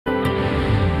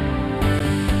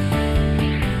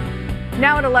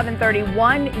Now at 11:30,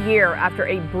 1 year after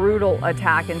a brutal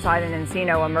attack inside an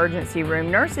Encino emergency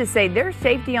room, nurses say their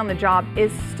safety on the job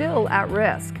is still at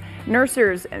risk.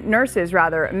 Nurses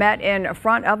met in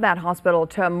front of that hospital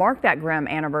to mark that grim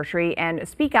anniversary and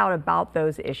speak out about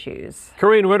those issues.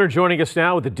 Kareen Wynter joining us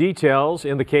now with the details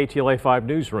in the KTLA 5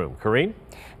 newsroom. Kareen?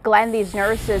 Glenn, these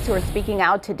nurses who are speaking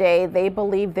out today, they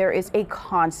believe there is a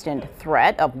constant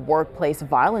threat of workplace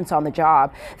violence on the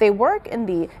job. They work in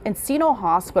the Encino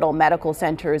Hospital Medical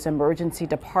Center's emergency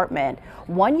department.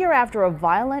 1 year after a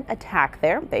violent attack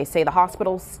there, they say the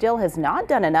hospital still has not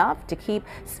done enough to keep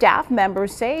staff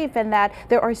members safe and that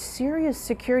there are serious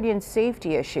security and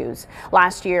safety issues.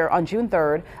 Last year, on June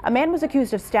 3rd, a man was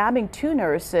accused of stabbing 2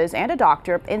 nurses and a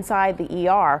doctor inside the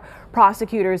ER.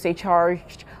 Prosecutors, they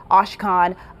charged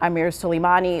Ashkan Amir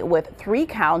Soleimani with 3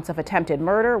 counts of attempted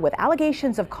murder with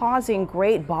allegations of causing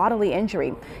great bodily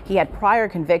injury. He had prior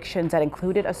convictions that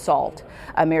included assault.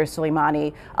 Amir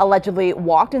Soleimani allegedly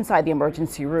walked inside the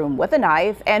emergency room with a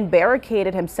knife and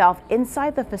barricaded himself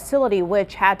inside the facility,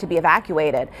 which had to be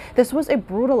evacuated. This was a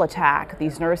brutal attack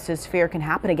these nurses fear can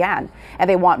happen again, and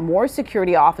they want more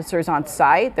security officers on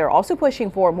site. They're also pushing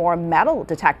for more metal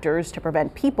detectors to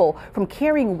prevent people from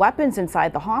carrying weapons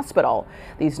inside the hospital.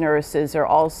 These nurses are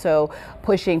also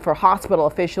pushing for hospital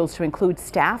officials to include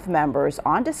staff members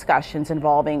on discussions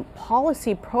involving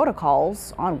policy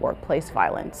protocols on workplace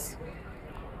violence.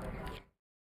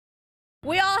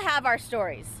 We all have our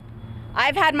stories.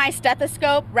 I've had my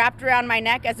stethoscope wrapped around my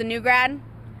neck as a new grad.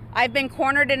 I've been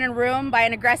cornered in a room by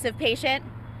an aggressive patient.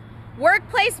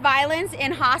 Workplace violence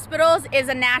in hospitals is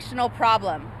a national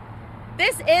problem.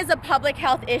 This is a public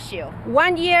health issue.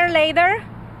 1 year later,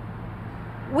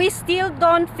 we still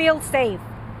don't feel safe.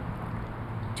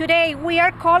 Today, we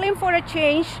are calling for a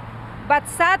change, but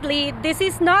sadly, this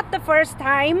is not the first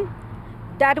time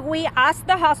that we ask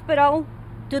the hospital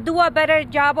to do a better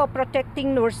job of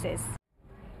protecting nurses.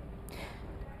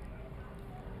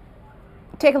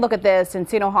 Take a look at this.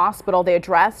 Encino Hospital, they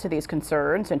addressed these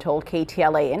concerns and told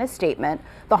KTLA in a statement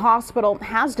the hospital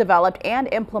has developed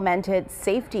and implemented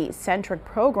safety-centric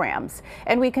programs,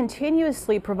 and we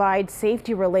continuously provide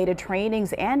safety-related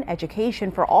trainings and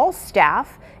education for all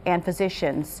staff and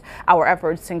physicians. Our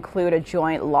efforts include a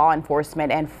joint law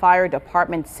enforcement and fire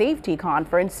department safety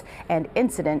conference and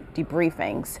incident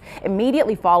debriefings.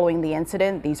 Immediately following the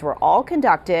incident, these were all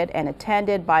conducted and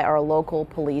attended by our local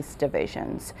police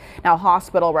divisions. Now,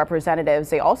 hospital representatives,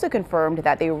 they also confirmed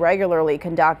that they regularly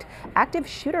conduct active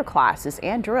shooter classes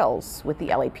and drills with the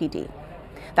LAPD.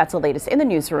 That's the latest in the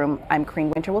newsroom. I'm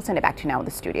Kareen Wynter. We'll send it back to you now in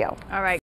the studio. All right.